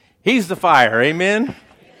He's the fire, amen?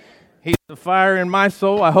 He's the fire in my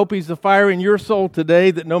soul. I hope He's the fire in your soul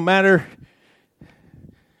today, that no matter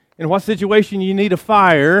in what situation you need a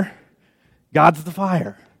fire, God's the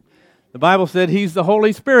fire. The Bible said He's the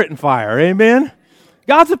Holy Spirit and fire, amen?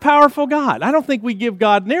 God's a powerful God. I don't think we give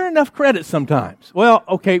God near enough credit sometimes. Well,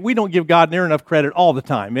 okay, we don't give God near enough credit all the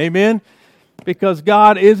time, amen? Because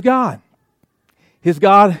God is God.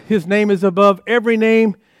 His name is above every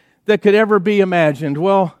name that could ever be imagined.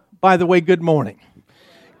 Well, by the way, good morning.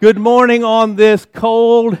 Good morning on this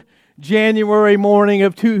cold January morning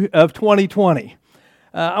of 2020.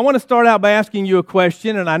 I want to start out by asking you a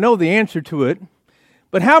question, and I know the answer to it,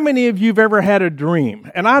 but how many of you have ever had a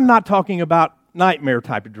dream? And I'm not talking about nightmare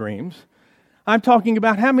type of dreams. I'm talking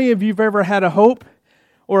about how many of you have ever had a hope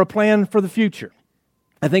or a plan for the future?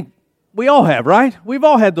 I think we all have, right? We've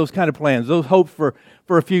all had those kind of plans, those hopes for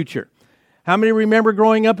a future. How many remember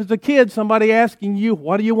growing up as a kid, somebody asking you,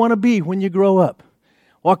 what do you want to be when you grow up?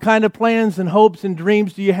 What kind of plans and hopes and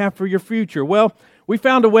dreams do you have for your future? Well, we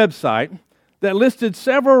found a website that listed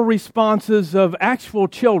several responses of actual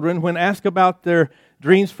children when asked about their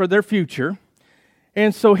dreams for their future.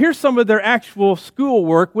 And so here's some of their actual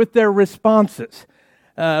schoolwork with their responses.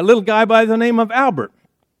 A little guy by the name of Albert.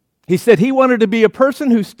 He said he wanted to be a person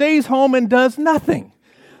who stays home and does nothing.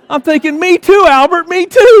 I'm thinking, me too, Albert, me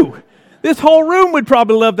too. This whole room would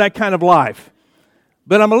probably love that kind of life.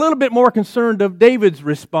 But I'm a little bit more concerned of David's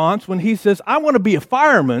response when he says, I want to be a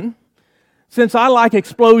fireman since I like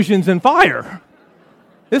explosions and fire.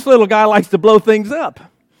 This little guy likes to blow things up.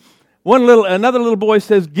 Another little boy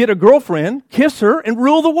says, get a girlfriend, kiss her, and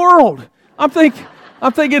rule the world. I'm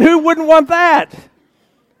thinking, who wouldn't want that?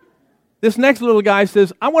 This next little guy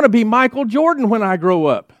says, I want to be Michael Jordan when I grow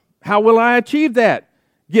up. How will I achieve that?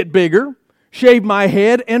 Get bigger, shave my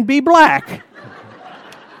head, and be black.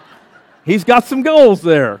 He's got some goals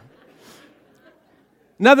there.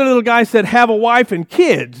 Another little guy said, have a wife and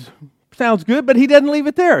kids. Sounds good, but he doesn't leave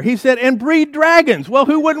it there. He said, and breed dragons. Well,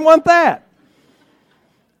 who wouldn't want that?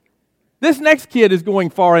 This next kid is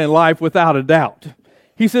going far in life without a doubt.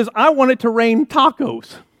 He says, I want it to rain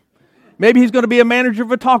tacos. Maybe he's going to be a manager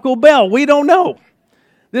of a Taco Bell. We don't know.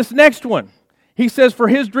 This next one, he says for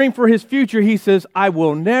his dream for his future, he says, I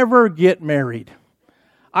will never get married.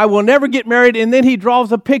 I will never get married. And then he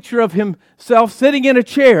draws a picture of himself sitting in a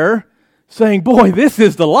chair saying, boy, this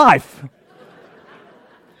is the life.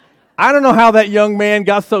 I don't know how that young man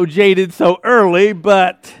got so jaded so early,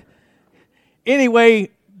 but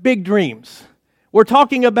anyway, big dreams. We're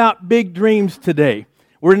talking about big dreams today.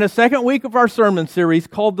 We're in the second week of our sermon series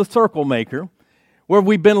called The Circle Maker, where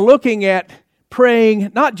we've been looking at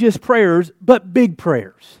praying, not just prayers, but big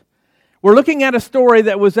prayers. We're looking at a story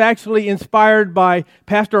that was actually inspired by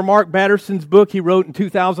Pastor Mark Batterson's book he wrote in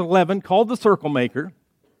 2011 called The Circle Maker.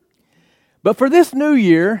 But for this new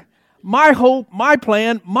year, my hope, my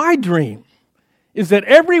plan, my dream is that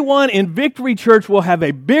everyone in Victory Church will have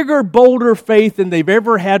a bigger, bolder faith than they've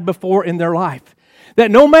ever had before in their life. That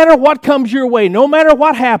no matter what comes your way, no matter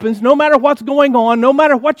what happens, no matter what's going on, no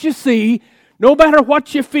matter what you see, no matter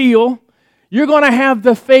what you feel, you're going to have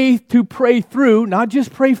the faith to pray through, not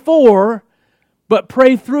just pray for, but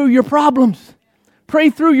pray through your problems. Pray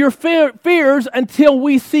through your fears until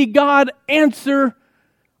we see God answer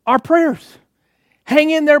our prayers. Hang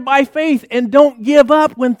in there by faith and don't give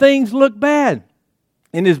up when things look bad.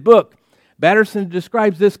 In his book, Batterson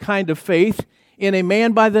describes this kind of faith in a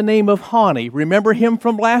man by the name of Hani. Remember him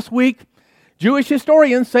from last week? Jewish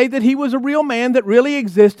historians say that he was a real man that really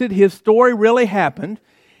existed. His story really happened.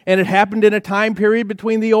 And it happened in a time period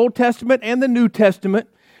between the Old Testament and the New Testament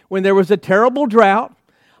when there was a terrible drought.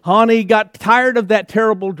 Hani got tired of that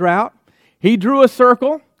terrible drought. He drew a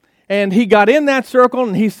circle and he got in that circle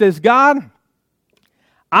and he says, God,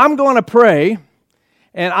 I'm going to pray.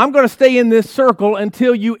 And I'm going to stay in this circle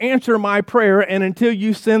until you answer my prayer and until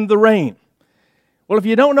you send the rain. Well, if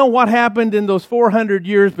you don't know what happened in those 400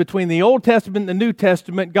 years between the Old Testament and the New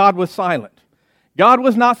Testament, God was silent. God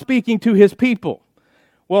was not speaking to His people.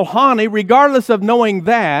 Well, Hani, regardless of knowing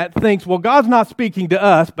that, thinks, well, God's not speaking to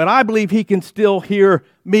us, but I believe He can still hear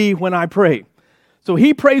me when I pray. So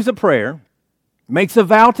he prays a prayer, makes a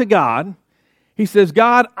vow to God. He says,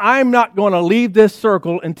 God, I'm not going to leave this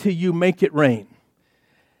circle until you make it rain.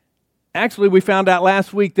 Actually, we found out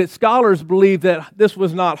last week that scholars believe that this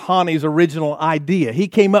was not Hani's original idea. He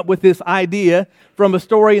came up with this idea from a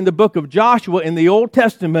story in the book of Joshua in the Old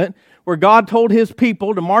Testament where God told His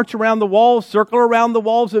people to march around the walls, circle around the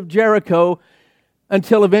walls of Jericho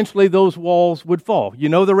until eventually those walls would fall. You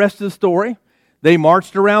know the rest of the story. They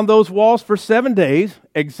marched around those walls for 7 days,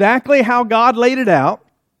 exactly how God laid it out.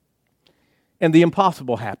 and the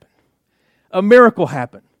impossible happened. A miracle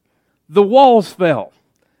happened. The walls fell.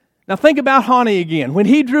 Now think about Hani again. When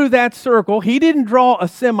he drew that circle, he didn't draw a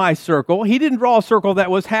semicircle. He didn't draw a circle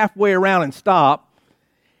that was halfway around and stop.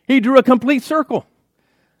 He drew a complete circle.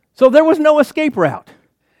 So there was no escape route.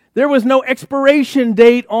 There was no expiration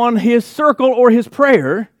date on his circle or his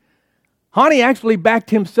prayer. Hani actually backed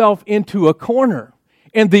himself into a corner.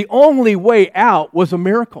 And the only way out was a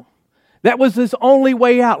miracle. That was his only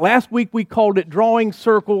way out. Last week we called it drawing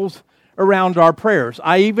circles around our prayers.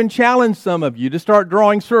 I even challenged some of you to start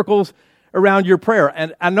drawing circles around your prayer.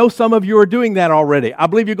 And I know some of you are doing that already. I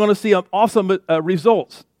believe you're going to see awesome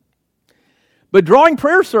results. But drawing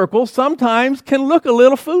prayer circles sometimes can look a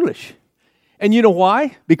little foolish. And you know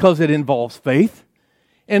why? Because it involves faith.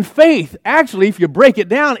 And faith, actually, if you break it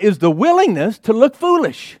down, is the willingness to look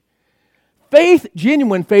foolish. Faith,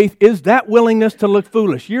 genuine faith, is that willingness to look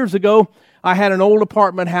foolish. Years ago, I had an old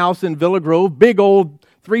apartment house in Villa Grove, big old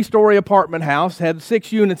 3-story apartment house, had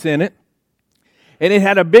 6 units in it. And it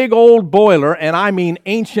had a big old boiler, and I mean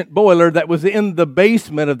ancient boiler, that was in the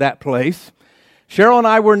basement of that place. Cheryl and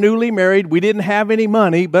I were newly married. We didn't have any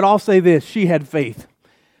money, but I'll say this, she had faith.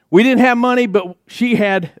 We didn't have money, but she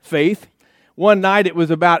had faith. One night, it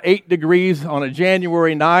was about 8 degrees on a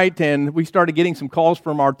January night, and we started getting some calls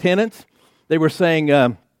from our tenants. They were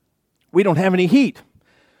saying, we don't have any heat.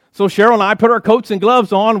 So Cheryl and I put our coats and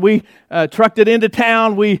gloves on. We trucked it into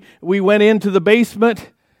town. We went into the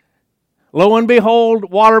basement. Lo and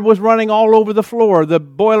behold, water was running all over the floor. The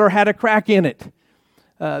boiler had a crack in it.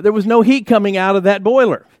 There was no heat coming out of that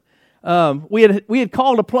boiler. We had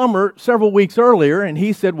called a plumber several weeks earlier, and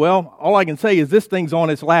he said, well, all I can say is this thing's on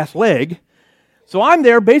its last leg. So I'm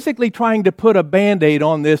there basically trying to put a Band-Aid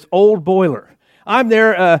on this old boiler. I'm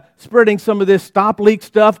there spreading some of this stop leak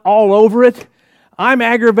stuff all over it. I'm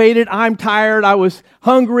aggravated. I'm tired. I was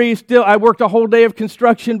hungry. Still, I worked a whole day of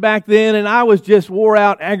construction back then, and I was just wore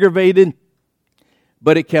out, aggravated.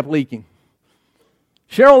 But it kept leaking.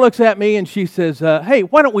 Cheryl looks at me, and she says, hey,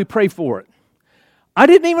 why don't we pray for it? I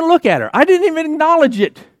didn't even look at her. I didn't even acknowledge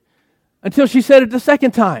it until she said it the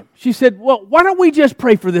second time. She said, well, why don't we just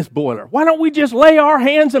pray for this boiler? Why don't we just lay our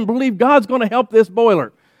hands and believe God's going to help this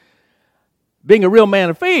boiler? Being a real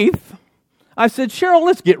man of faith, I said, Cheryl,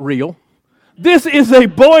 let's get real. This is a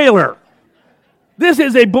boiler. This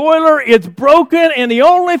is a boiler. It's broken, and the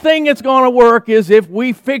only thing that's going to work is if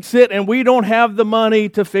we fix it, and we don't have the money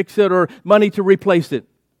to fix it or money to replace it.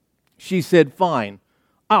 She said, fine,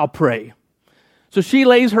 I'll pray. So she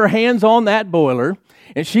lays her hands on that boiler,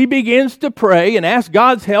 and she begins to pray and ask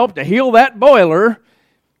God's help to heal that boiler.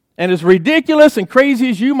 And as ridiculous and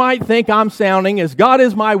crazy as you might think I'm sounding, as God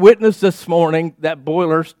is my witness this morning, that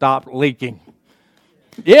boiler stopped leaking.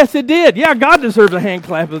 Yes, it did. Yeah, God deserves a hand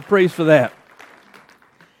clap of praise for that.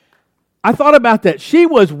 I thought about that. She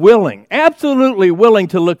was willing, absolutely willing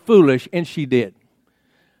to look foolish, and she did.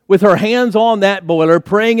 With her hands on that boiler,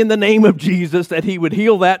 praying in the name of Jesus that He would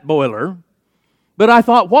heal that boiler. But I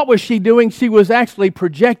thought, what was she doing? She was actually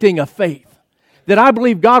projecting a faith that I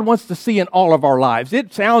believe God wants to see in all of our lives.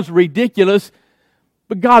 It sounds ridiculous,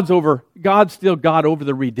 but God's still God over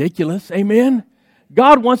the ridiculous. Amen?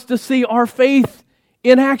 God wants to see our faith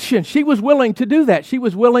in action. She was willing to do that. She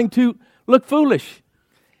was willing to look foolish.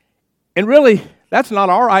 And really, that's not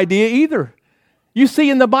our idea either. You see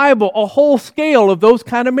in the Bible a whole scale of those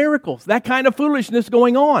kind of miracles, that kind of foolishness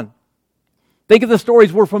going on. Think of the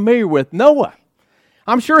stories we're familiar with. Noah.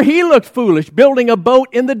 I'm sure he looked foolish building a boat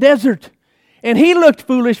in the desert. And he looked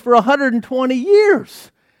foolish for 120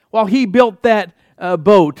 years while he built that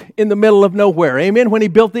boat in the middle of nowhere. Amen? When he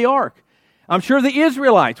built the ark. I'm sure the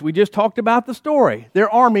Israelites, we just talked about the story, their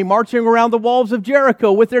army marching around the walls of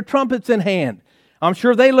Jericho with their trumpets in hand. I'm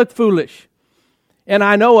sure they looked foolish. And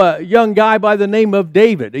I know a young guy by the name of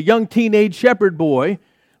David, a young teenage shepherd boy,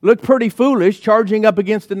 looked pretty foolish charging up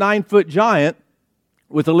against a 9-foot giant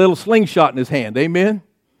with a little slingshot in his hand. Amen?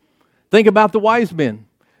 Think about the wise men.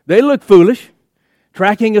 They looked foolish,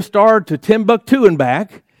 tracking a star to Timbuktu and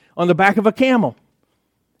back on the back of a camel.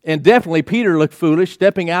 And definitely Peter looked foolish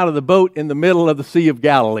stepping out of the boat in the middle of the Sea of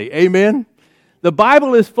Galilee. Amen? The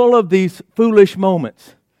Bible is full of these foolish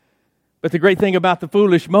moments. But the great thing about the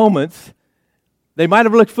foolish moments, they might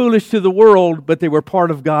have looked foolish to the world, but they were part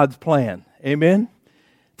of God's plan. Amen?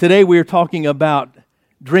 Today we are talking about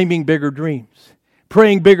dreaming bigger dreams,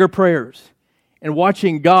 praying bigger prayers, and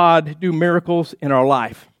watching God do miracles in our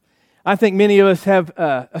life. I think many of us have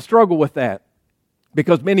a struggle with that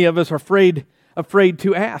because many of us are afraid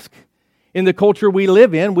to ask. In the culture we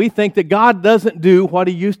live in, we think that God doesn't do what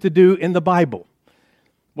He used to do in the Bible.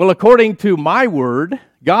 Well, according to my word,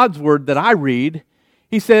 God's word that I read,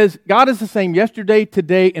 He says, God is the same yesterday,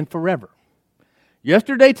 today, and forever.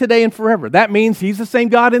 Yesterday, today, and forever. That means He's the same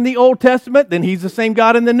God in the Old Testament, then He's the same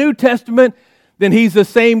God in the New Testament, then He's the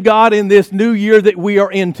same God in this new year that we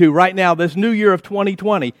are into right now, this new year of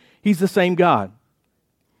 2020. He's the same God.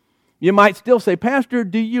 You might still say, Pastor,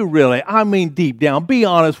 do you really? I mean, deep down, be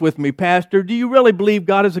honest with me, Pastor. Do you really believe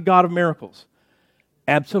God is a God of miracles?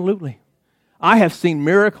 Absolutely. I have seen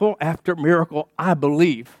miracle after miracle, I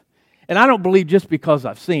believe. And I don't believe just because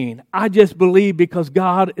I've seen. I just believe because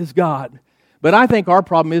God is God. But I think our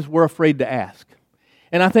problem is we're afraid to ask.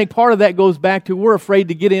 And I think part of that goes back to we're afraid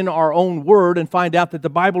to get in our own word and find out that the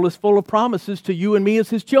Bible is full of promises to you and me as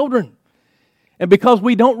His children. And because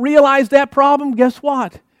we don't realize that problem, guess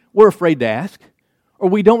what? We're afraid to ask, or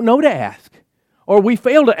we don't know to ask, or we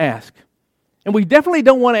fail to ask. And we definitely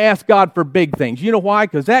don't want to ask God for big things. You know why?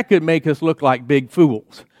 Because that could make us look like big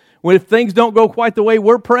fools. When if things don't go quite the way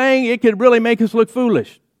we're praying, it could really make us look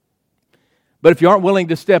foolish. But if you aren't willing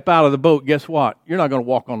to step out of the boat, guess what? You're not going to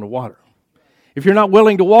walk on the water. If you're not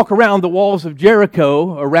willing to walk around the walls of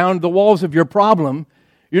Jericho, around the walls of your problem,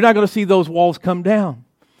 you're not going to see those walls come down.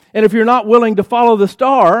 And if you're not willing to follow the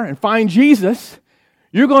star and find Jesus,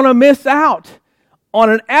 you're going to miss out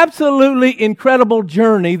on an absolutely incredible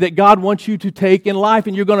journey that God wants you to take in life.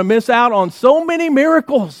 And you're going to miss out on so many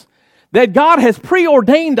miracles that God has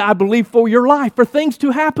preordained, I believe, for your life, for things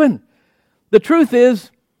to happen. The truth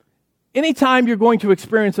is, anytime you're going to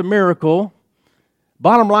experience a miracle,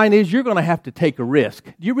 bottom line is you're going to have to take a risk.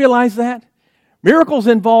 Do you realize that? Miracles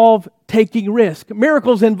involve taking risk.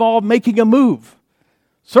 Miracles involve making a move.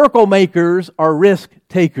 Circle makers are risk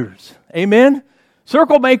takers. Amen?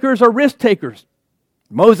 Circle makers are risk takers.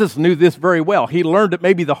 Moses knew this very well. He learned it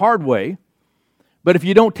maybe the hard way. But if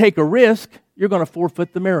you don't take a risk, you're going to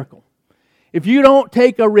forfeit the miracle. If you don't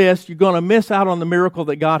take a risk, you're going to miss out on the miracle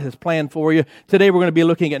that God has planned for you. Today we're going to be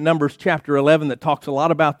looking at Numbers chapter 11 that talks a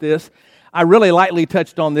lot about this. I really lightly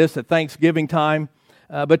touched on this at Thanksgiving time.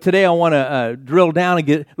 But today I want to drill down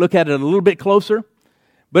and look at it a little bit closer.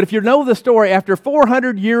 But if you know the story, after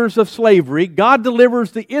 400 years of slavery, God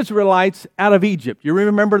delivers the Israelites out of Egypt. You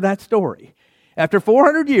remember that story. After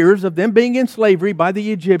 400 years of them being in slavery by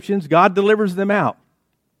the Egyptians, God delivers them out.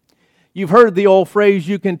 You've heard the old phrase,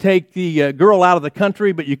 you can take the girl out of the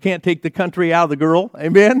country, but you can't take the country out of the girl.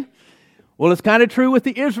 Amen? Well, it's kind of true with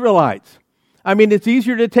the Israelites. I mean, it's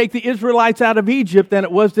easier to take the Israelites out of Egypt than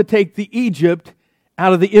it was to take the Egypt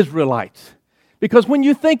out of the Israelites. Because when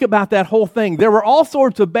you think about that whole thing, there were all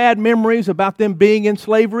sorts of bad memories about them being in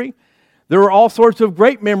slavery. There were all sorts of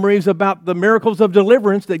great memories about the miracles of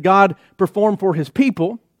deliverance that God performed for His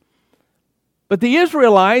people. But the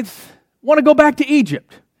Israelites want to go back to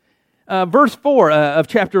Egypt. Verse 4 of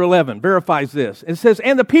chapter 11 verifies this. It says,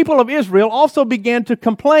 "And the people of Israel also began to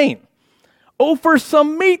complain. 'Oh, for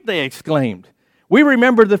some meat,' they exclaimed. 'We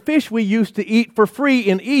remember the fish we used to eat for free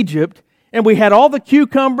in Egypt, and we had all the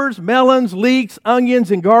cucumbers, melons, leeks,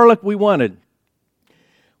 onions, and garlic we wanted.'"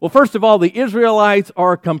 Well, first of all, the Israelites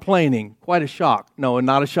are complaining. Quite a shock. No,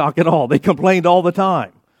 not a shock at all. They complained all the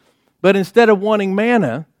time. But instead of wanting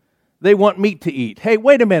manna, they want meat to eat. Hey,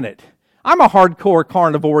 wait a minute. I'm a hardcore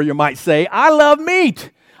carnivore, you might say. I love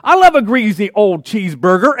meat. I love a greasy old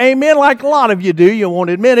cheeseburger. Amen, like a lot of you do. You won't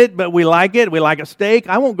admit it, but we like it. We like a steak.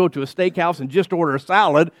 I won't go to a steakhouse and just order a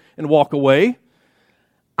salad and walk away.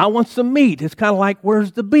 I want some meat. It's kind of like,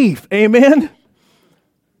 where's the beef? Amen?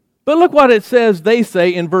 But look what it says, they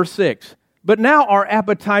say in verse 6. "But now our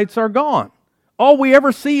appetites are gone. All we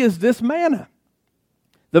ever see is this manna.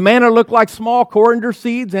 The manna looked like small coriander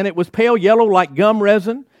seeds, and it was pale yellow like gum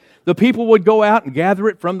resin. The people would go out and gather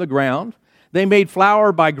it from the ground. They made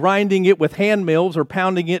flour by grinding it with hand mills or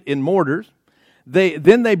pounding it in mortars.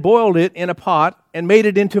 Then they boiled it in a pot and made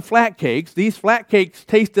it into flat cakes. These flat cakes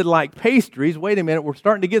tasted like pastries." Wait a minute, we're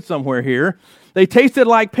starting to get somewhere here. "They tasted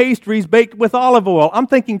like pastries baked with olive oil." I'm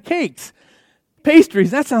thinking cakes,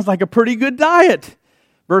 pastries, that sounds like a pretty good diet.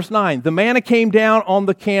 Verse 9, "The manna came down on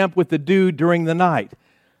the camp with the dew during the night."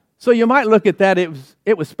 So you might look at that,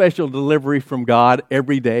 it was special delivery from God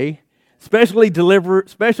every day. Special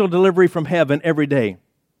delivery from heaven every day.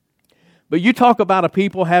 But you talk about a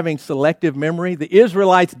people having selective memory. The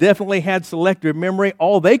Israelites definitely had selective memory.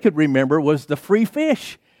 All they could remember was the free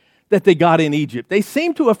fish that they got in Egypt. They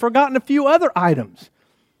seem to have forgotten a few other items.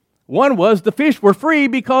 One was the fish were free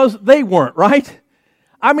because they weren't, right?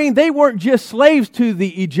 I mean, they weren't just slaves to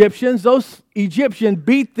the Egyptians. Those Egyptians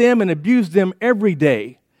beat them and abused them every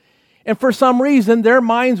day. And for some reason, their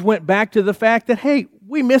minds went back to the fact that, hey,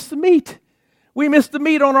 we missed the meat. We missed the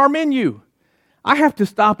meat on our menu. I have to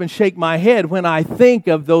stop and shake my head when I think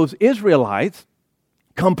of those Israelites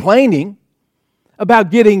complaining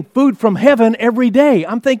about getting food from heaven every day.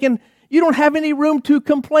 I'm thinking, you don't have any room to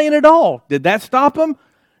complain at all. Did that stop them?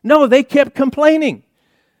 No, they kept complaining.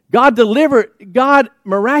 God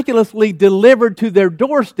miraculously delivered to their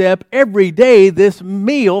doorstep every day this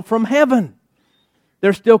meal from heaven.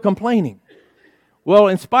 They're still complaining. Well,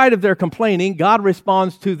 in spite of their complaining, God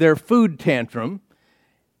responds to their food tantrum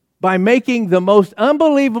by making the most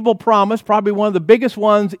unbelievable promise, probably one of the biggest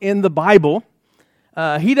ones in the Bible.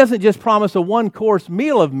 He doesn't just promise a one-course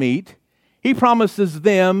meal of meat. He promises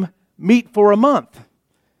them meat for a month.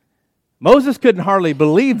 Moses couldn't hardly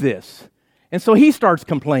believe this, and so he starts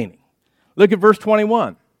complaining. Look at verse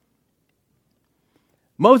 21.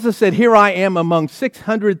 Moses said, "Here I am among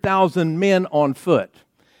 600,000 men on foot."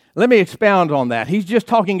 Let me expound on that. He's just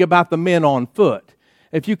talking about the men on foot.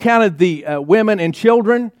 If you counted the women and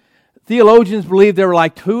children, theologians believe there were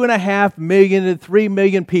like 2.5 million to 3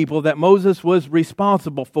 million people that Moses was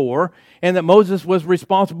responsible for, and that Moses was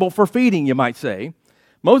responsible for feeding, you might say.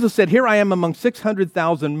 Moses said, "Here I am among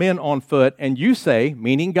 600,000 men on foot, and you say,"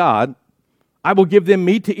 meaning God, "I will give them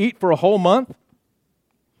meat to eat for a whole month?"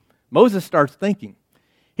 Moses starts thinking.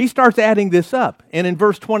 He starts adding this up. And in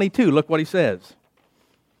verse 22, look what he says.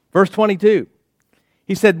 Verse 22,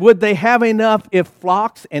 he said, "Would they have enough if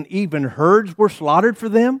flocks and even herds were slaughtered for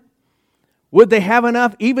them? Would they have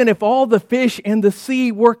enough even if all the fish in the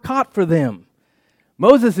sea were caught for them?"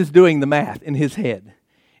 Moses is doing the math in his head,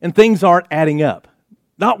 and things aren't adding up.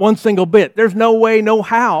 Not one single bit. There's no way, no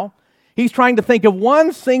how. He's trying to think of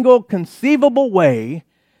one single conceivable way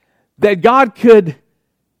that God could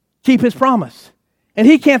keep His promise. And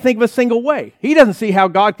he can't think of a single way. He doesn't see how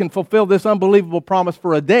God can fulfill this unbelievable promise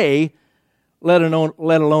for a day, let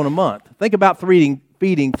alone a month. Think about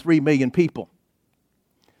feeding 3 million people.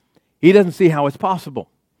 He doesn't see how it's possible.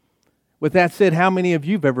 With that said, how many of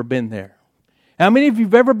you have ever been there? How many of you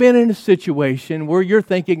have ever been in a situation where you're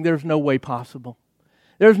thinking there's no way possible?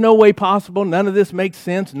 There's no way possible. None of this makes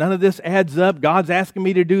sense. None of this adds up. God's asking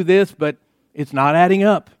me to do this, but it's not adding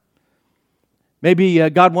up. Maybe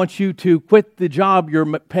God wants you to quit the job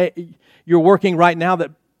you're working right now that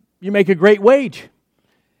you make a great wage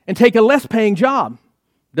and take a less paying job.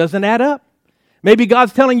 Doesn't add up. Maybe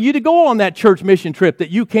God's telling you to go on that church mission trip that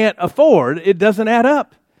you can't afford. It doesn't add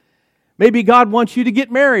up. Maybe God wants you to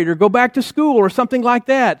get married or go back to school or something like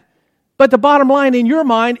that. But the bottom line in your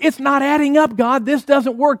mind, it's not adding up, God. This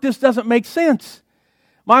doesn't work. This doesn't make sense.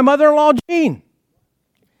 My mother-in-law, Jean.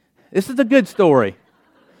 This is a good story.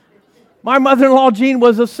 My mother-in-law, Jean,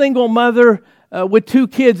 was a single mother with 2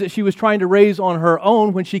 kids that she was trying to raise on her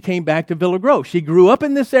own when she came back to Villa Grove. She grew up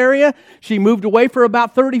in this area. She moved away for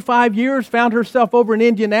about 35 years, found herself over in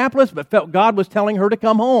Indianapolis, but felt God was telling her to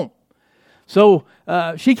come home. So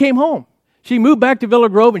she came home. She moved back to Villa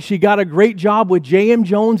Grove, and she got a great job with J.M.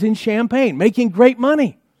 Jones in Champaign, making great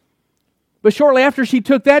money. But shortly after she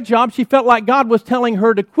took that job, she felt like God was telling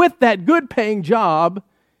her to quit that good-paying job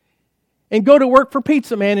and go to work for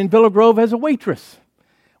Pizza Man in Villa Grove as a waitress.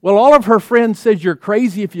 Well, all of her friends said, "You're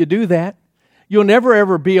crazy if you do that. You'll never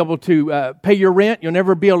ever be able to pay your rent. You'll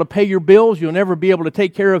never be able to pay your bills. You'll never be able to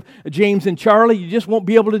take care of James and Charlie. You just won't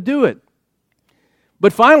be able to do it."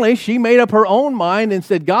 But finally, she made up her own mind and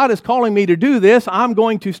said, "God is calling me to do this. I'm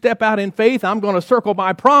going to step out in faith. I'm going to circle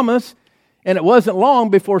my promise." And it wasn't long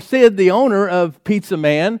before Sid, the owner of Pizza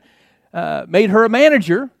Man, made her a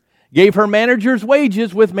manager, gave her manager's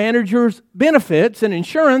wages with manager's benefits and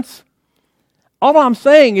insurance. All I'm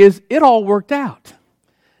saying is it all worked out.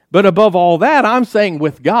 But above all that, I'm saying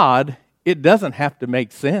with God, it doesn't have to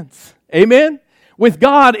make sense. Amen? With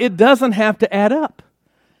God, it doesn't have to add up.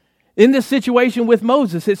 In this situation with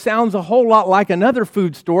Moses, it sounds a whole lot like another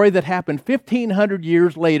food story that happened 1,500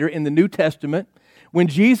 years later in the New Testament when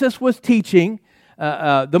Jesus was teaching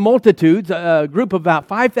the multitudes, a group of about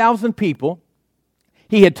 5,000 people.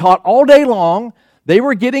 He had taught all day long. They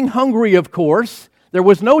were getting hungry, of course. There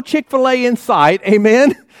was no Chick-fil-A in sight.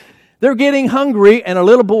 Amen? They're getting hungry, and a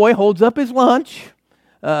little boy holds up his lunch,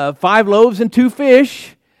 5 loaves and 2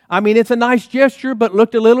 fish. I mean, it's a nice gesture, but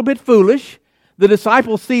looked a little bit foolish. The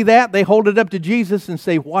disciples see that. They hold it up to Jesus and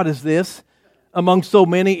say, "What is this? Among so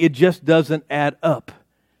many, it just doesn't add up."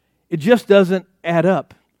 It just doesn't add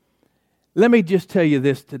up. Let me just tell you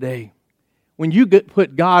this today. When you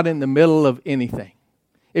put God in the middle of anything,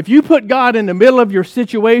 if you put God in the middle of your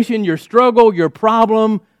situation, your struggle, your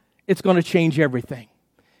problem, it's going to change everything.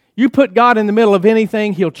 You put God in the middle of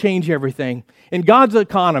anything, He'll change everything. In God's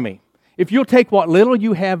economy, if you'll take what little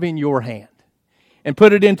you have in your hand and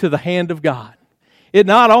put it into the hand of God, it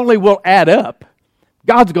not only will add up,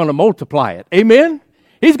 God's going to multiply it. Amen?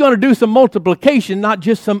 He's going to do some multiplication, not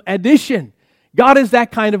just some addition. God is that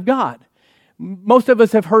kind of God. Most of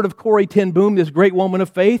us have heard of Corrie ten Boom, this great woman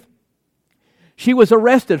of faith. She was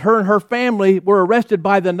arrested. Her and her family were arrested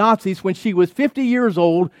by the Nazis when she was 50 years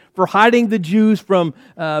old for hiding the Jews from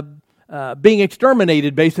being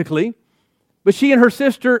exterminated, basically. But she and her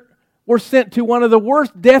sister were sent to one of the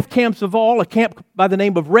worst death camps of all, a camp by the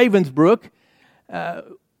name of Ravensbrück.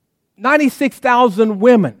 96,000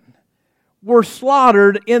 women were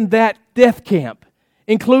slaughtered in that death camp,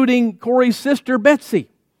 including Corrie's sister, Betsy.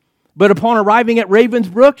 But upon arriving at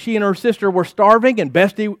Ravensbrück, she and her sister were starving, and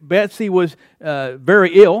Betsy was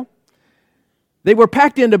very ill. They were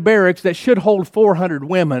packed into barracks that should hold 400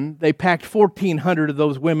 women. They packed 1,400 of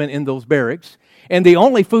those women in those barracks. And the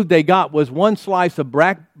only food they got was one slice of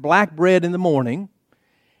black bread in the morning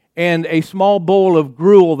and a small bowl of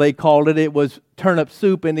gruel, they called it. It was turnip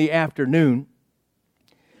soup in the afternoon.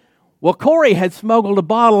 Well, Corrie had smuggled a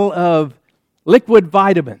bottle of liquid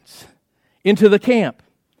vitamins into the camp.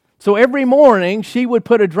 So every morning, she would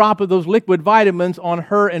put a drop of those liquid vitamins on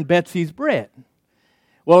her and Betsy's bread.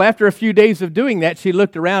 Well, after a few days of doing that, she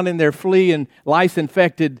looked around in their flea and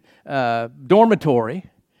lice-infected dormitory,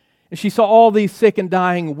 and she saw all these sick and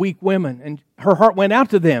dying, weak women, and her heart went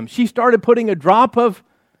out to them. She started putting a drop of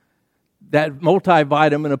that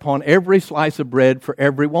multivitamin upon every slice of bread for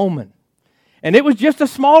every woman. And it was just a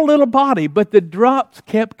small little body, but the drops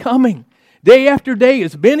kept coming, day after day,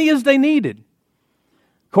 as many as they needed.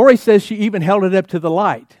 Corrie says she even held it up to the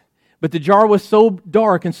light. But the jar was so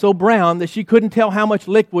dark and so brown that she couldn't tell how much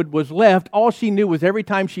liquid was left. All she knew was every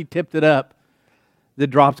time she tipped it up, the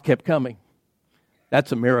drops kept coming.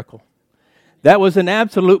 That's a miracle. That was an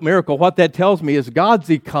absolute miracle. What that tells me is God's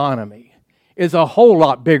economy is a whole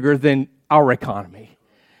lot bigger than our economy.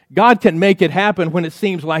 God can make it happen when it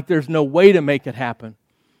seems like there's no way to make it happen.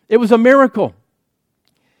 It was a miracle.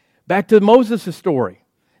 Back to Moses' story.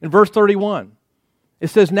 In verse 31, it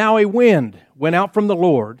says, "Now a wind went out from the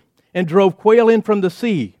Lord and drove quail in from the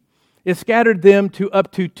sea. It scattered them to up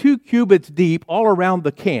to 2 cubits deep all around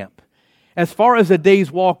the camp, as far as a day's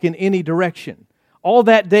walk in any direction. All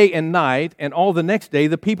that day and night, and all the next day,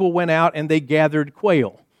 the people went out and they gathered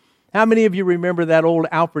quail." How many of you remember that old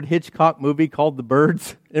Alfred Hitchcock movie called The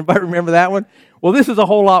Birds? Anybody remember that one? Well, this is a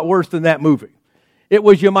whole lot worse than that movie. It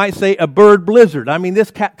was, you might say, a bird blizzard. I mean,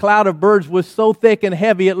 this cloud of birds was so thick and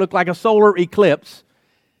heavy, it looked like a solar eclipse.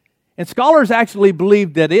 And scholars actually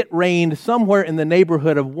believe that it rained somewhere in the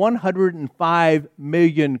neighborhood of 105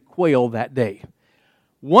 million quail that day.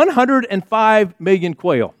 105 million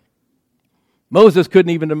quail. Moses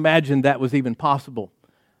couldn't even imagine that was even possible.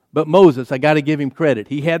 But Moses, I got to give him credit.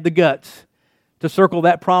 He had the guts to circle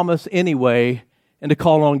that promise anyway and to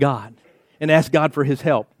call on God and ask God for His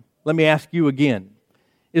help. Let me ask you again.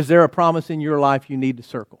 Is there a promise in your life you need to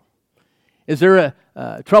circle? Is there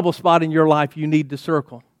a trouble spot in your life you need to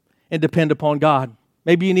circle and depend upon God?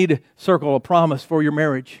 Maybe you need to circle a promise for your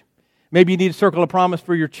marriage. Maybe you need to circle a promise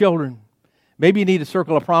for your children. Maybe you need to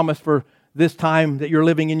circle a promise for this time that you're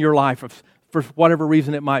living in your life, for whatever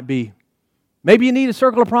reason it might be. Maybe you need to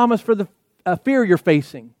circle a promise for the fear you're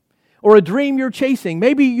facing or a dream you're chasing.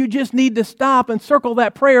 Maybe you just need to stop and circle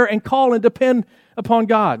that prayer and call and depend upon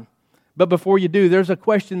God. But before you do, there's a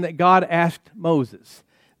question that God asked Moses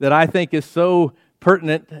that I think is so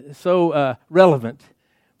pertinent, so relevant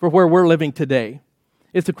for where we're living today.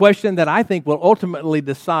 It's a question that I think will ultimately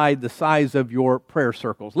decide the size of your prayer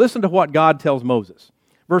circles. Listen to what God tells Moses.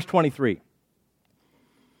 Verse 23.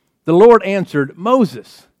 The Lord answered,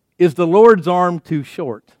 "Moses, is the Lord's arm too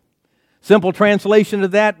short?" Simple translation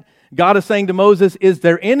of that, God is saying to Moses, is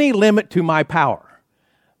there any limit to my power?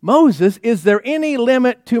 Moses, is there any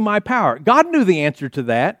limit to my power? God knew the answer to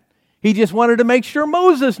that. He just wanted to make sure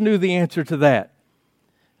Moses knew the answer to that.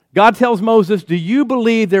 God tells Moses, do you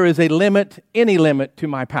believe there is a limit, any limit to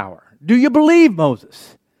my power? Do you believe,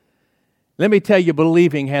 Moses? Let me tell you,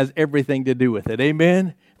 believing has everything to do with it.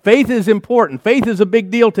 Amen? Faith is important. Faith is a big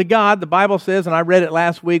deal to God. The Bible says, and I read it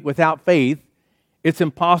last week, without faith, it's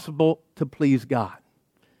impossible to please God.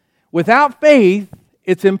 Without faith,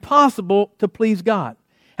 it's impossible to please God.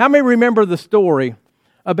 How many remember the story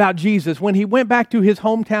about Jesus when He went back to His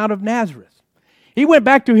hometown of Nazareth? He went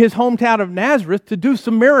back to His hometown of Nazareth to do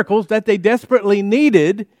some miracles that they desperately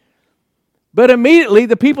needed, but immediately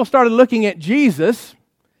the people started looking at Jesus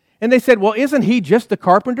and they said, well, isn't He just the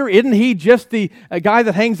carpenter? Isn't He just the guy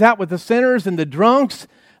that hangs out with the sinners and the drunks?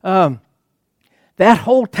 That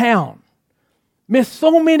whole town missed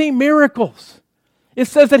so many miracles. It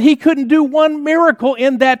says that He couldn't do one miracle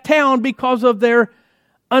in that town because of their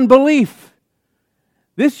unbelief.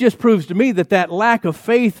 This just proves to me that lack of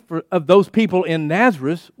faith of those people in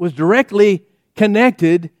Nazareth was directly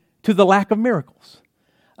connected to the lack of miracles.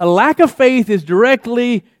 A lack of faith is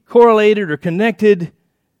directly correlated or connected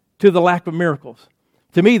to the lack of miracles.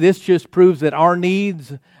 To me, this just proves that our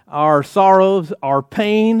needs, our sorrows, our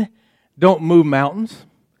pain don't move mountains.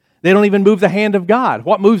 They don't even move the hand of God.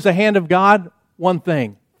 What moves the hand of God? One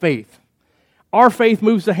thing, faith. Our faith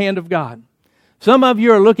moves the hand of God. Some of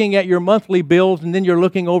you are looking at your monthly bills and then you're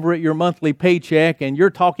looking over at your monthly paycheck and you're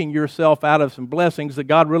talking yourself out of some blessings that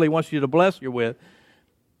God really wants you to bless you with.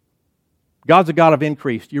 God's a God of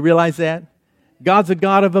increase. Do you realize that? God's a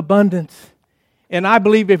God of abundance. And I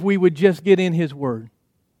believe if we would just get in His Word,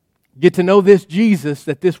 get to know this Jesus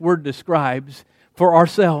that this Word describes for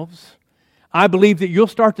ourselves, I believe that you'll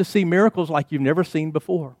start to see miracles like you've never seen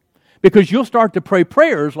before. Because you'll start to pray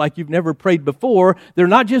prayers like you've never prayed before. They're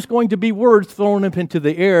not just going to be words thrown up into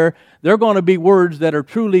the air. They're going to be words that are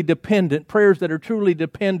truly dependent, prayers that are truly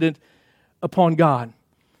dependent upon God.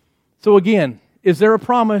 So again, is there a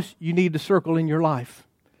promise you need to circle in your life?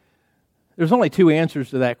 There's only two answers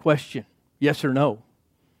to that question, yes or no.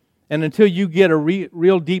 And until you get a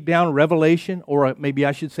real deep down revelation, or maybe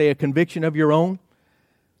I should say a conviction of your own,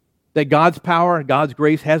 that God's power and God's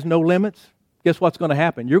grace has no limits, guess what's going to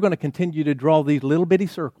happen? You're going to continue to draw these little bitty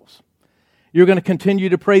circles. You're going to continue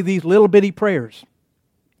to pray these little bitty prayers.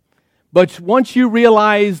 But once you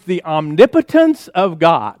realize the omnipotence of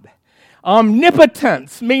God,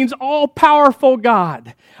 omnipotence means all-powerful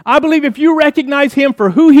God. I believe if you recognize Him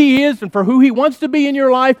for who He is and for who He wants to be in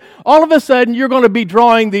your life, all of a sudden you're going to be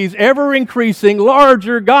drawing these ever-increasing,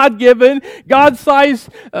 larger, God-given, God-sized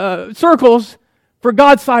circles for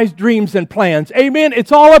God-sized dreams and plans. Amen.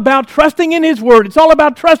 It's all about trusting in His Word. It's all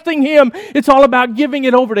about trusting Him. It's all about giving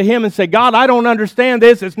it over to Him and say, God, I don't understand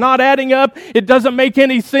this. It's not adding up. It doesn't make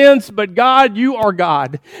any sense. But God, You are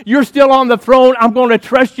God. You're still on the throne. I'm going to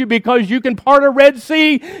trust You because You can part a Red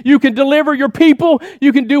Sea. You can deliver Your people.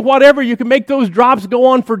 You can do whatever. You can make those drops go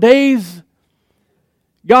on for days.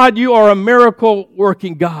 God, You are a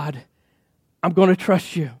miracle-working God. I'm going to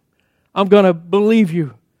trust You. I'm going to believe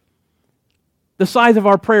You. The size of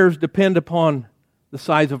our prayers depend upon the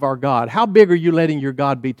size of our God. How big are you letting your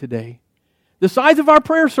God be today? The size of our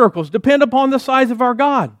prayer circles depend upon the size of our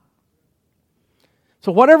God.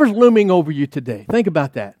 So whatever's looming over you today, think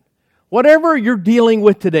about that. Whatever you're dealing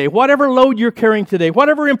with today, whatever load you're carrying today,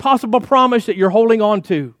 whatever impossible promise that you're holding on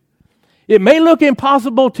to, it may look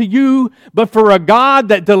impossible to you, but for a God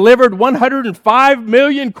that delivered 105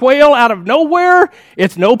 million quail out of nowhere,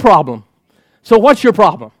 it's no problem. So what's your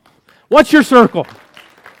problem? What's your circle?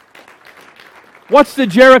 What's the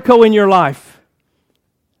Jericho in your life?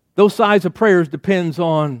 Those size of prayers depends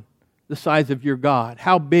on the size of your God.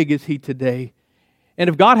 How big is He today? And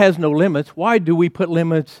if God has no limits, why do we put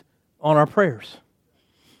limits on our prayers?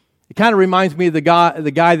 It kind of reminds me of the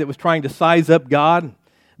guy that was trying to size up God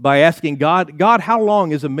by asking God, God, how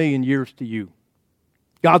long is 1,000,000 years to You?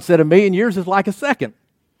 God said 1,000,000 years is like a second.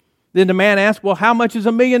 Then the man asked, well, how much is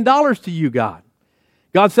 $1,000,000 to you, God?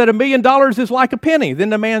 God said $1,000,000 is like a penny. Then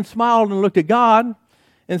the man smiled and looked at God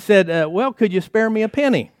and said, well, could you spare me a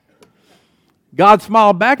penny? God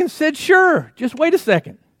smiled back and said, sure, just wait a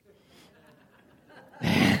second.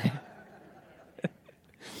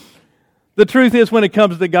 The truth is, when it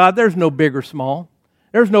comes to God, there's no big or small.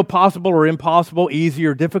 There's no possible or impossible, easy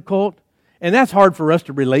or difficult. And that's hard for us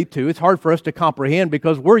to relate to. It's hard for us to comprehend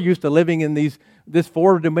because we're used to living in this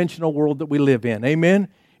four-dimensional world that we live in. Amen?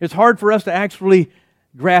 It's hard for us to actually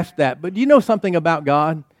grasp that. But do you know something about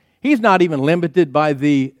God? He's not even limited by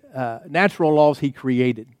the natural laws He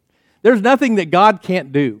created. There's nothing that God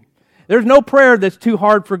can't do. There's no prayer that's too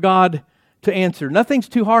hard for God to answer. Nothing's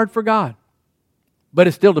too hard for God. But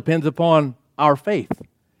it still depends upon our faith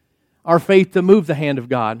to move the hand of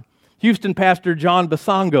God. Houston pastor John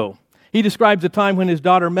Basango, he describes a time when his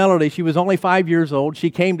daughter Melody, she was only 5 years old,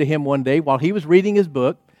 she came to him one day while he was reading his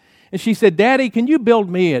book, and she said, Daddy, can you build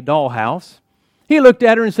me a dollhouse? He looked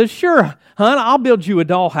at her and said, sure, hon, I'll build you a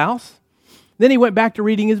dollhouse. Then he went back to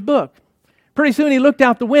reading his book. Pretty soon he looked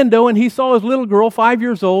out the window and he saw his little girl, 5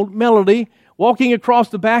 years old, Melody, walking across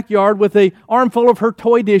the backyard with an armful of her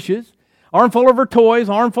toy dishes, armful of her toys,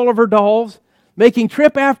 armful of her dolls, making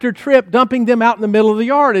trip after trip, dumping them out in the middle of the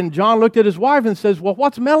yard. And John looked at his wife and says, well,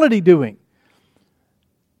 what's Melody doing?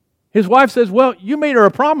 His wife says, well, you made her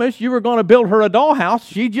a promise. You were going to build her a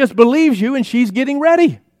dollhouse. She just believes you and she's getting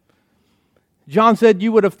ready. John said,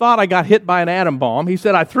 you would have thought I got hit by an atom bomb. He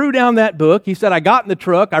said, I threw down that book. He said, I got in the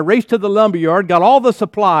truck. I raced to the lumberyard, got all the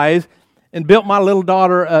supplies, and built my little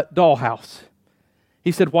daughter a dollhouse.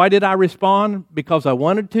 He said, why did I respond? Because I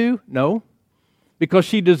wanted to? No. Because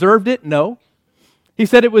she deserved it? No. He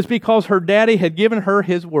said it was because her daddy had given her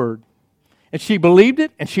his word. And she believed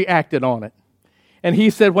it and she acted on it. And he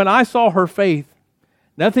said, when I saw her faith,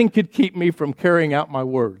 nothing could keep me from carrying out my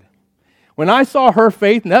word. When I saw her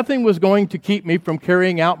faith, nothing was going to keep me from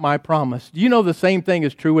carrying out my promise. Do you know the same thing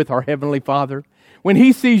is true with our Heavenly Father? When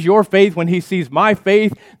He sees your faith, when He sees my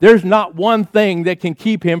faith, there's not one thing that can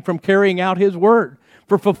keep Him from carrying out His word,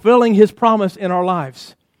 for fulfilling His promise in our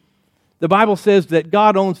lives. The Bible says that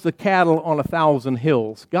God owns the cattle on 1,000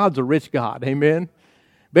 hills. God's a rich God, amen?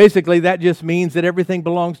 Basically, that just means that everything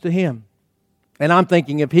belongs to Him. And I'm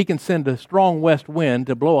thinking if He can send a strong west wind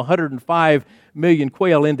to blow 105 million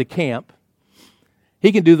quail into camp,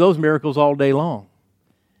 He can do those miracles all day long.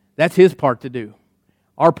 That's His part to do.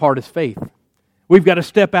 Our part is faith. We've got to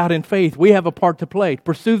step out in faith. We have a part to play.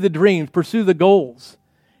 Pursue the dreams, pursue the goals,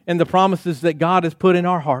 and the promises that God has put in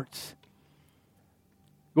our hearts.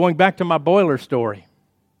 Going back to my boiler story,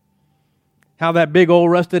 how that big old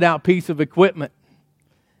rusted out piece of equipment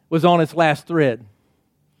was on its last thread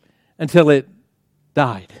until it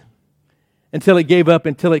died, until it gave up,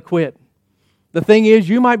 until it quit. The thing is,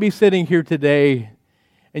 you might be sitting here today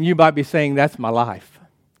and you might be saying, that's my life.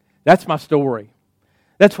 That's my story.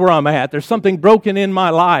 That's where I'm at. There's something broken in my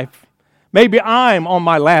life. Maybe I'm on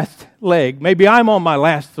my last leg. Maybe I'm on my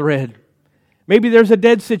last thread. Maybe there's a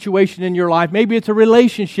dead situation in your life. Maybe it's a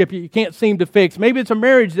relationship that you can't seem to fix. Maybe it's a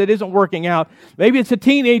marriage that isn't working out. Maybe it's a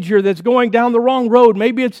teenager that's going down the wrong road.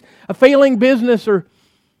 Maybe it's a failing business or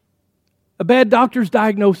a bad doctor's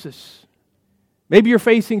diagnosis. Maybe you're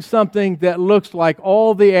facing something that looks like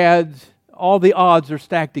all the odds are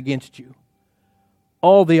stacked against you.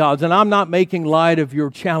 All the odds. And I'm not making light of your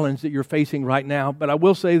challenge that you're facing right now, but I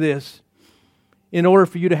will say this. In order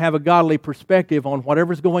for you to have a godly perspective on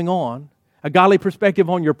whatever's going on, a godly perspective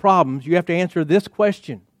on your problems, you have to answer this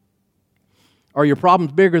question. Are your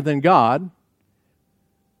problems bigger than God?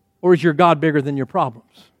 Or is your God bigger than your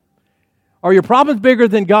problems? Are your problems bigger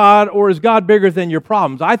than God, or is God bigger than your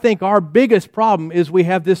problems? I think our biggest problem is we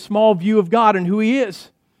have this small view of God and who He is.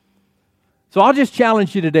 So I'll just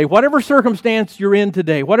challenge you today. Whatever circumstance you're in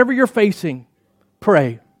today, whatever you're facing,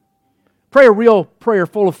 pray. Pray a real prayer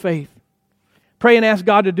full of faith. Pray and ask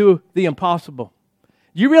God to do the impossible.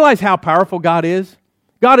 Do you realize how powerful God is?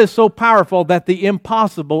 God is so powerful that the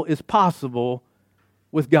impossible is possible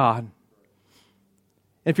with God.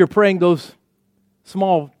 If you're praying those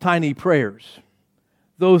small, tiny prayers,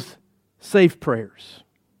 those safe prayers.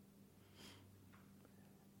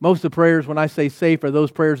 Most of the prayers, when I say safe, are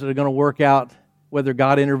those prayers that are going to work out whether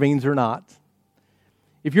God intervenes or not.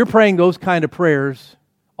 If you're praying those kind of prayers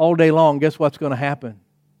all day long, guess what's going to happen?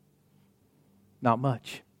 Not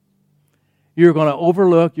much. You're going to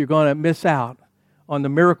overlook, you're going to miss out on the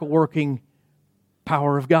miracle-working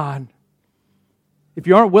power of God. If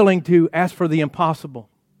you aren't willing to ask for the impossible,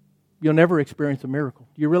 you'll never experience a miracle.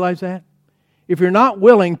 Do you realize that? If you're not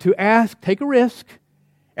willing to ask, take a risk,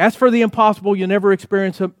 ask for the impossible, you'll never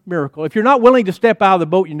experience a miracle. If you're not willing to step out of the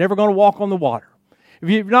boat, you're never going to walk on the water. If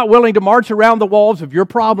you're not willing to march around the walls of your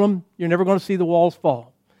problem, you're never going to see the walls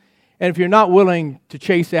fall. And if you're not willing to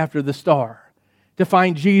chase after the star, to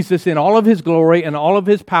find Jesus in all of His glory and all of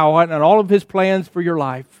His power and all of His plans for your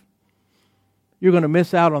life, you're going to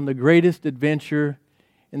miss out on the greatest adventure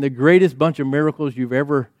and the greatest bunch of miracles you've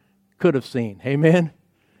ever could have seen. Amen?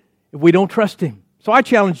 If we don't trust Him. So I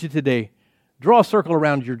challenge you today, draw a circle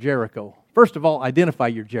around your Jericho. First of all, identify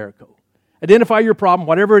your Jericho. Identify your problem,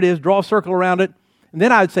 whatever it is, draw a circle around it, and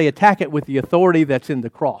then I would say attack it with the authority that's in the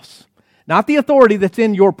cross. Not the authority that's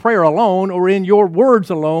in your prayer alone or in your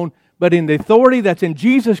words alone, but in the authority that's in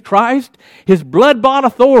Jesus Christ, His blood-bought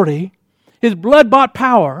authority, His blood-bought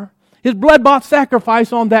power, His blood-bought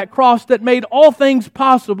sacrifice on that cross that made all things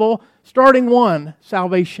possible, starting one,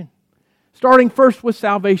 salvation. Starting first with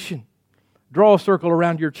salvation. Draw a circle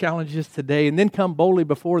around your challenges today and then come boldly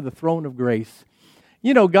before the throne of grace.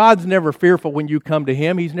 You know, God's never fearful when you come to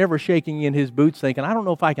Him. He's never shaking in His boots thinking, I don't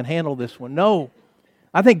know if I can handle this one. No.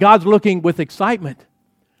 I think God's looking with excitement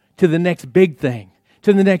to the next big thing,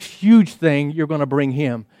 to the next huge thing you're going to bring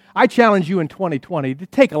Him. I challenge you in 2020 to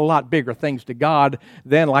take a lot bigger things to God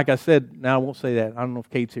than, like I said, now I won't say that. I don't know if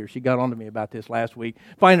Kate's here. She got on to me about this last week.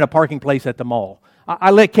 Finding a parking place at the mall.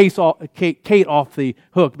 I let Kate off the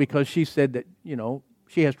hook because she said that, you know,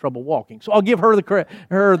 she has trouble walking. So I'll give her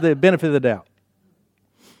the benefit of the doubt.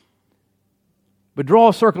 But draw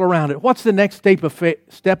a circle around it. What's the next step of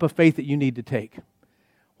faith that you need to take?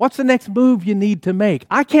 What's the next move you need to make?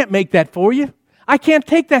 I can't make that for you. I can't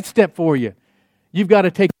take that step for you. You've got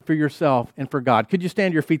to take it for yourself and for God. Could you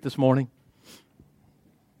stand to your feet this morning?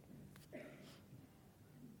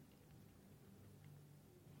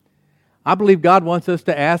 I believe God wants us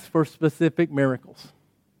to ask for specific miracles.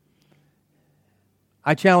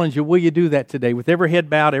 I challenge you, will you do that today with every head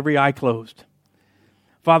bowed, every eye closed?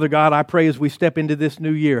 Father God, I pray as we step into this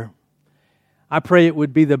new year, I pray it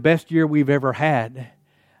would be the best year we've ever had,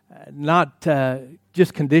 not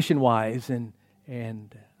just condition-wise,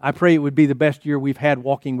 and I pray it would be the best year we've had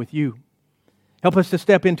walking with you. Help us to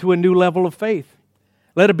step into a new level of faith.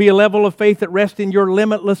 Let it be a level of faith that rests in your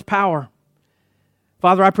limitless power.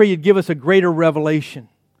 Father, I pray you'd give us a greater revelation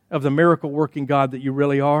of the miracle-working God that you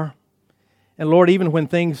really are. And Lord, even when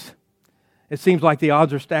it seems like the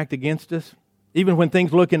odds are stacked against us, even when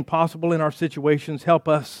things look impossible in our situations, help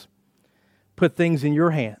us put things in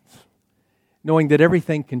your hands, knowing that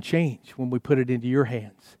everything can change when we put it into your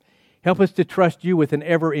hands. Help us to trust you with an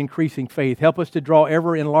ever-increasing faith. Help us to draw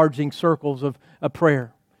ever-enlarging circles of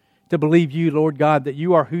prayer, to believe you, Lord God, that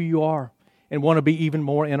you are who you are and want to be even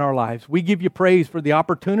more in our lives. We give you praise for the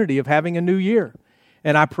opportunity of having a new year.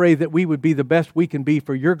 And I pray that we would be the best we can be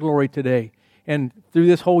for your glory today and through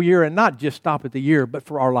this whole year, and not just stop at the year, but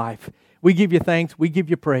for our life. We give you thanks. We give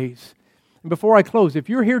you praise. And before I close, if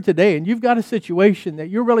you're here today and you've got a situation that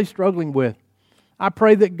you're really struggling with, I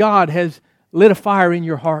pray that God has lit a fire in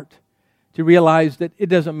your heart to realize that it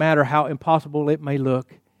doesn't matter how impossible it may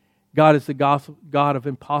look. God is the God of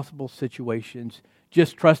impossible situations.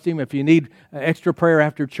 Just trust Him. If you need extra prayer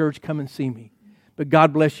after church, come and see me. But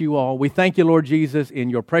God bless you all. We thank you, Lord Jesus. In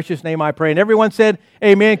your precious name I pray. And everyone said,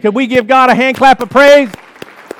 amen. Could we give God a hand clap of praise?